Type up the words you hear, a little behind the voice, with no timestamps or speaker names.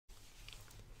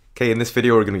Okay, in this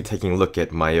video we're going to be taking a look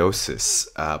at meiosis,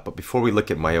 but before we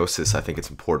look at meiosis, I think it's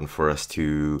important for us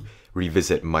to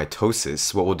revisit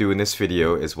mitosis. What we'll do in this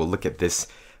video is we'll look at this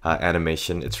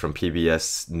animation. It's from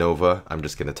PBS Nova. I'm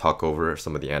just going to talk over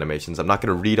some of the animations. I'm not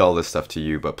going to read all this stuff to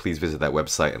you, but please visit that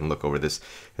website and look over this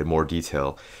in more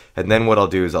detail. And then what I'll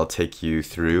do is I'll take you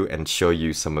through and show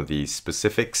you some of the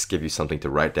specifics, give you something to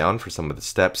write down for some of the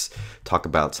steps, talk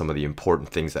about some of the important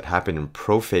things that happen in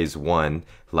Prophase One,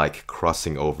 like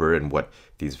crossing over and what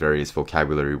these various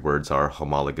vocabulary words are,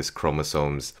 homologous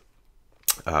chromosomes,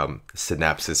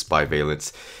 synapses,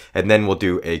 bivalence, and then we'll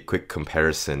do a quick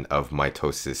comparison of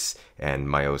mitosis and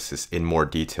meiosis in more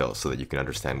detail so that you can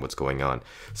understand what's going on.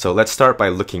 So let's start by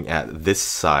looking at this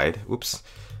side. Oops.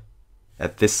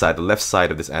 At this side, the left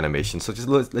side of this animation. So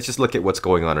let's just look at what's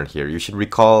going on in here. You should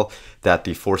recall that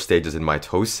the four stages in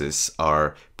mitosis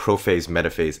are prophase,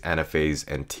 metaphase, anaphase,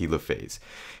 and telophase.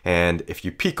 And if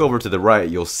you peek over to the right,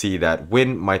 you'll see that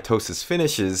when mitosis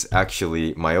finishes,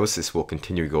 actually meiosis will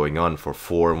continue going on for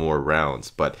 4 more rounds.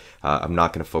 But I'm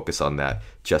not going to focus on that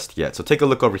just yet. So take a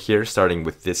look over here, starting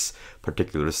with this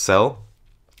particular cell.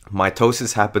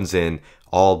 Mitosis happens in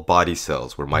all body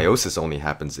cells, where meiosis only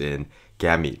happens in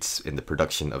gametes, in the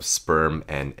production of sperm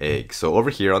and egg. So over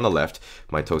here on the left,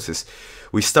 mitosis,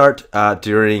 we start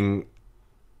during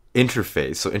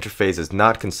interphase. So interphase is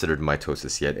not considered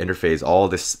mitosis yet. Interphase, all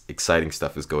this exciting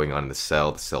stuff is going on in the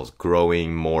cell. The cell's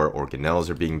growing, more organelles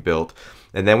are being built.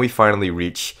 And then we finally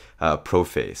reach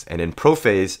prophase. And in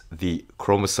prophase, the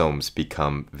chromosomes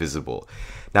become visible.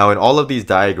 Now, in all of these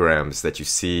diagrams that you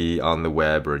see on the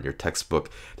web or in your textbook,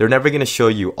 they're never going to show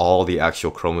you all the actual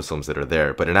chromosomes that are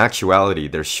there. But in actuality,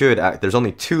 there's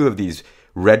only 2 of these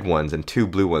red ones and 2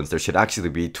 blue ones. There should actually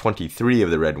be 23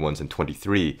 of the red ones and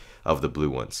 23 of the blue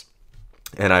ones.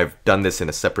 And I've done this in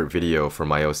a separate video for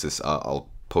meiosis. I'll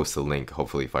post the link,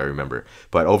 hopefully, if I remember.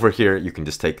 But over here, you can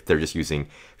just they're just using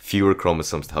fewer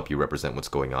chromosomes to help you represent what's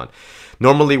going on.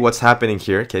 Normally, what's happening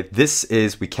here, okay,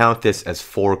 we count this as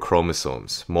 4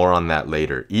 chromosomes. More on that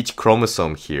later. Each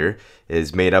chromosome here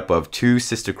is made up of 2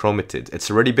 sister chromatids. It's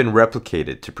already been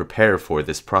replicated to prepare for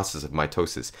this process of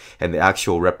mitosis. And the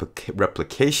actual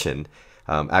replication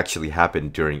actually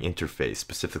happened during interphase,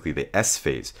 specifically the S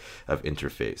phase of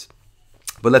interphase.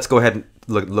 But let's go ahead and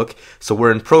look. So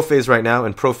we're in prophase right now.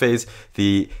 In prophase,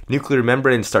 the nuclear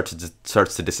membrane starts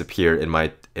to disappear in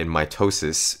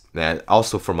mitosis, and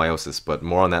also for meiosis, but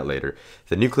more on that later.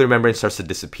 The nuclear membrane starts to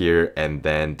disappear, and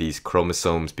then these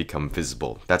chromosomes become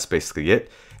visible. That's basically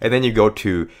it. And then you go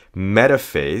to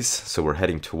metaphase. So we're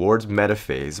heading towards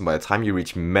metaphase. And by the time you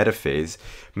reach metaphase,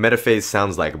 metaphase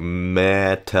sounds like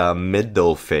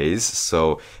middle phase.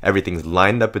 So everything's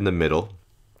lined up in the middle,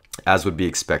 as would be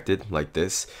expected, like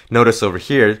this. Notice over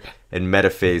here in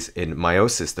metaphase, in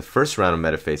meiosis, the first round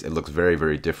of metaphase, it looks very,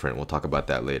 very different. We'll talk about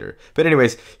that later. But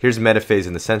anyways, here's metaphase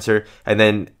in the center, and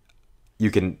then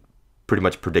you can pretty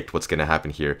much predict what's going to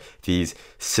happen here. These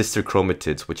sister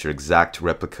chromatids, which are exact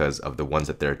replicas of the ones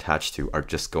that they're attached to, are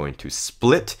just going to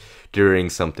split during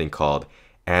something called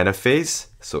anaphase.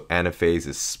 So anaphase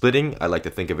is splitting. I like to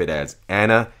think of it as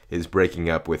Anna is breaking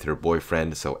up with her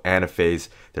boyfriend. So anaphase,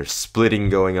 there's splitting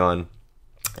going on.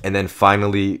 And then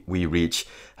finally we reach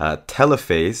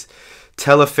telophase.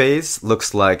 Telophase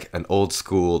looks like an old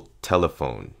school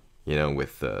telephone, you know,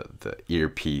 with the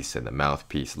earpiece and the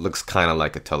mouthpiece. It looks kind of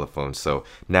like a telephone. So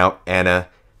now Anna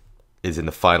is in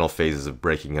the final phases of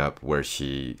breaking up, where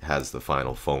she has the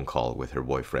final phone call with her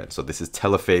boyfriend. So this is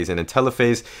telophase, and in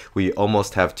telophase, we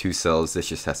almost have 2 cells. This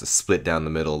just has to split down the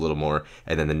middle a little more,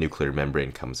 and then the nuclear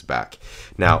membrane comes back.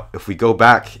 Now, if we go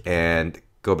back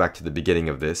to the beginning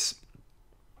of this,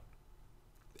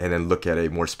 and then look at a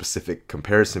more specific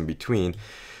comparison between,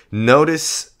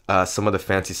 notice some of the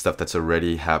fancy stuff that's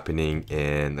already happening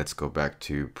in, let's go back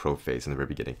to prophase in the very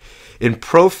beginning. In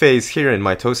prophase here in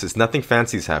mitosis, nothing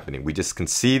fancy is happening. We just can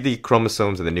see the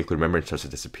chromosomes and the nuclear membrane starts to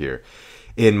disappear.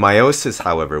 In meiosis,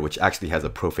 however, which actually has a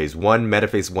prophase 1,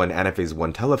 metaphase 1, anaphase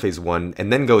 1, telophase 1,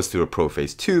 and then goes through a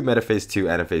prophase 2, metaphase 2,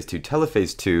 anaphase 2,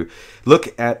 telophase 2,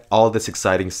 look at all this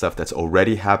exciting stuff that's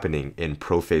already happening in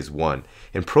prophase 1.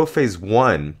 In prophase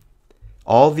 1,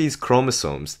 all these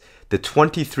chromosomes, the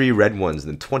 23 red ones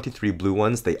and the 23 blue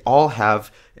ones, they all have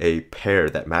a pair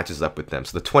that matches up with them.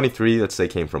 So the 23, let's say,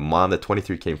 came from mom, the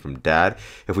 23 came from dad.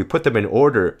 If we put them in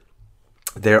order,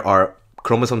 there are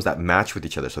chromosomes that match with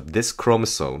each other. So this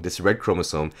chromosome, this red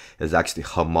chromosome, is actually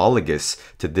homologous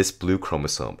to this blue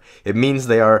chromosome. It means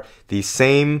they are the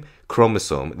same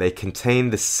chromosome. They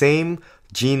contain the same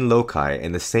gene loci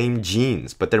and the same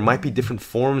genes, but there might be different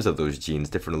forms of those genes,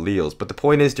 different alleles. But the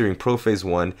point is, during prophase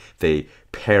 1, they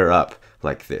pair up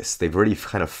like this. They've already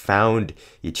kind of found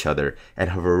each other and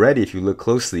have already, if you look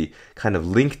closely, kind of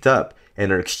linked up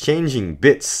and are exchanging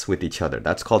bits with each other.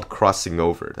 That's called crossing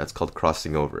over. That's called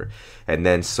crossing over. And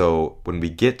then so when we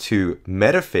get to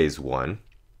Metaphase 1,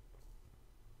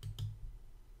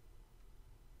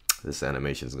 this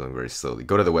animation is going very slowly.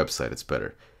 Go to the website, it's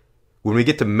better. When we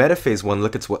get to Metaphase 1,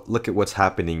 look at what's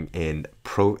happening in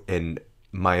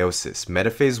meiosis.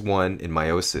 Metaphase 1 in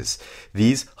meiosis,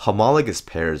 these homologous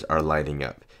pairs are lining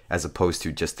up, as opposed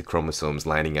to just the chromosomes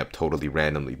lining up totally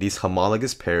randomly. These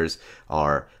homologous pairs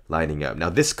are lining up. Now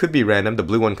this could be random, the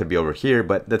blue one could be over here,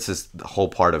 but that's just the whole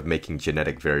part of making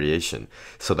genetic variation.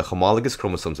 So the homologous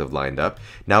chromosomes have lined up.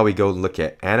 Now we go look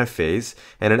at anaphase,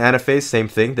 and in anaphase, same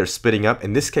thing, they're splitting up.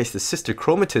 In this case, the sister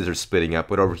chromatids are splitting up,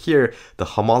 but over here, the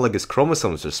homologous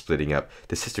chromosomes are splitting up.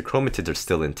 The sister chromatids are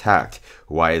still intact.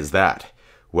 Why is that?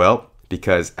 Well,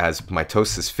 because as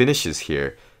mitosis finishes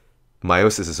here,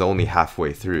 meiosis is only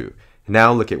halfway through.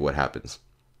 Now look at what happens.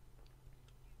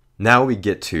 Now we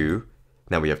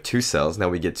have two cells. Now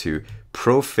we get to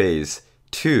prophase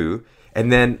 2. And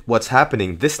then what's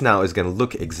happening, this now is going to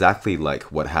look exactly like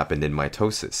what happened in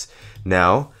mitosis.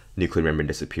 Now, nuclear membrane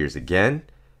disappears again.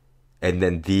 And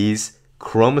then these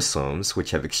chromosomes,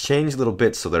 which have exchanged little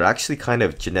bits, so they're actually kind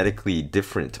of genetically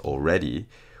different already,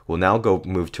 will now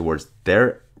move towards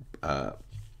their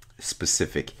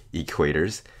specific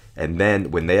equators. And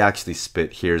then when they actually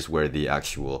split, here's where the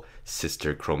actual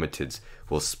sister chromatids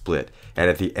will split. And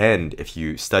at the end, if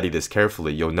you study this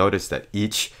carefully, you'll notice that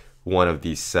each one of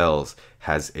these cells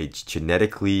has a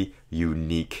genetically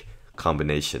unique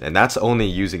combination. And that's only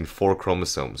using 4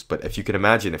 chromosomes. But if you can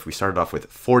imagine, if we started off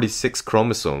with 46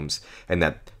 chromosomes, and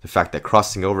that the fact that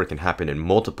crossing over can happen in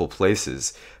multiple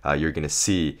places, you're going to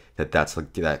see that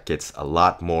that gets a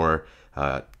lot more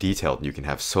detailed. You can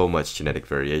have so much genetic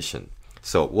variation.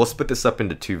 So we'll split this up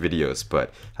into 2 videos,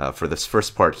 but for this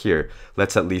first part here,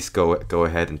 let's at least go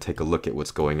ahead and take a look at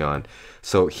what's going on.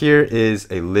 So here is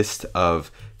a list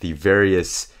of the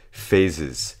various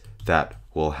phases that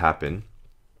will happen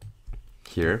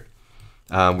here.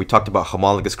 We talked about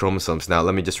homologous chromosomes. Now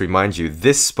let me just remind you,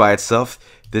 this by itself,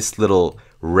 this little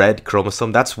red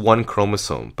chromosome, that's one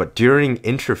chromosome. But during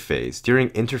interphase,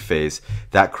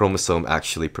 that chromosome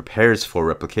actually prepares for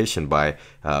replication by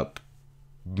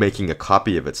making a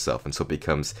copy of itself, and so it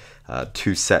becomes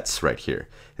 2 sets right here.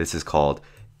 This is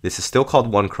still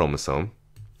called one chromosome,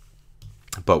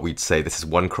 but we'd say this is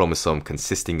one chromosome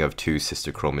consisting of 2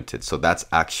 sister chromatids. So that's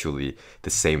actually the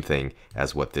same thing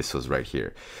as what this was right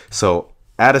here. So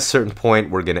at a certain point,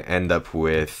 we're going to end up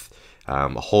with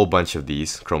a whole bunch of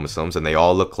these chromosomes, and they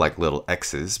all look like little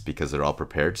X's because they're all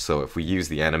prepared. So if we use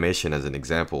the animation as an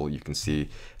example, you can see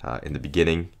in the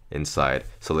beginning, inside,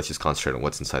 so let's just concentrate on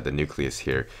what's inside the nucleus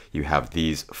here. You have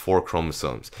these 4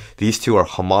 chromosomes. These 2 are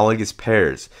homologous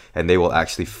pairs, and they will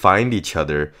actually find each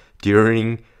other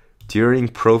during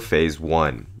prophase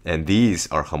 1. And these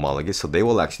are homologous, so they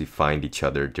will actually find each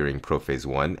other during prophase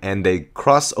 1, and they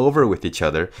cross over with each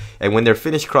other, and when they're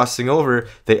finished crossing over,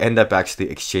 they end up actually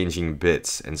exchanging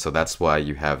bits. And so that's why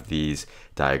you have these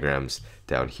diagrams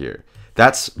down here.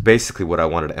 That's basically what I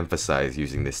wanted to emphasize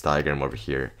using this diagram over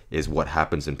here, is what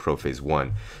happens in prophase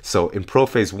 1. So in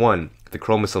prophase 1, the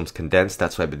chromosomes condense,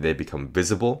 that's why they become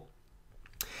visible.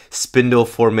 Spindle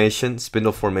formation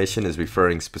is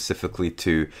referring specifically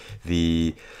to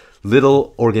the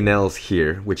little organelles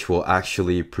here, which will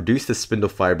actually produce the spindle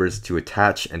fibers to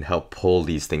attach and help pull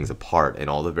these things apart in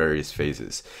all the various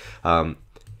phases.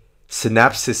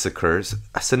 Synapsis occurs.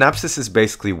 Synapsis is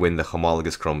basically when the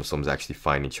homologous chromosomes actually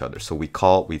find each other. So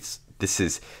this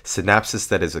is synapsis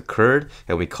that has occurred,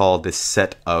 and we call this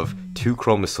set of 2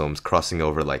 chromosomes crossing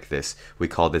over like this, we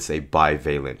call this a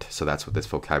bivalent. So that's what this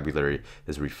vocabulary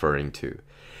is referring to.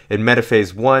 In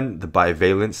metaphase 1, the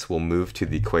bivalents will move to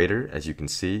the equator, as you can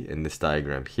see in this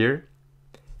diagram here.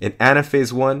 In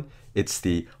anaphase 1, it's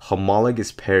the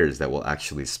homologous pairs that will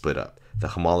actually split up. The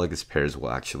homologous pairs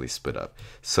will actually split up.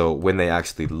 So when they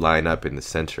actually line up in the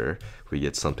center, we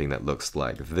get something that looks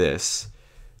like this,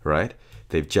 right?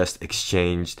 They've just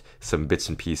exchanged some bits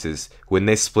and pieces. When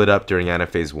they split up during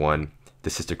anaphase 1, the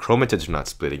sister chromatids are not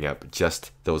splitting up,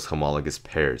 just those homologous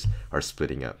pairs are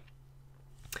splitting up.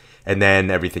 And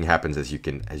then everything happens as you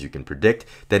can predict.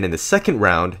 Then in the second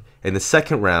round, In the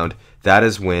second round, that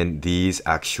is when these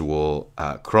actual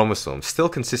chromosomes, still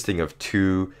consisting of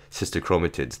two sister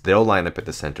chromatids, they'll line up at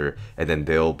the center and then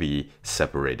they'll be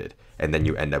separated. And then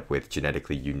you end up with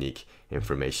genetically unique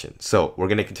information. So we're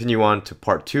going to continue on to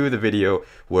part 2 of the video,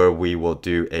 where we will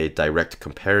do a direct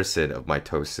comparison of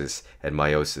mitosis and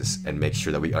meiosis and make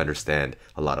sure that we understand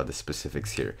a lot of the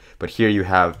specifics here. But here you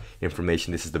have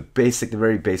information. This is the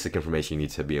very basic information you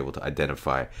need to be able to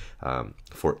identify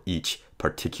for each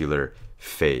particular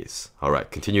phase. All right,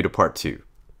 continue to part 2.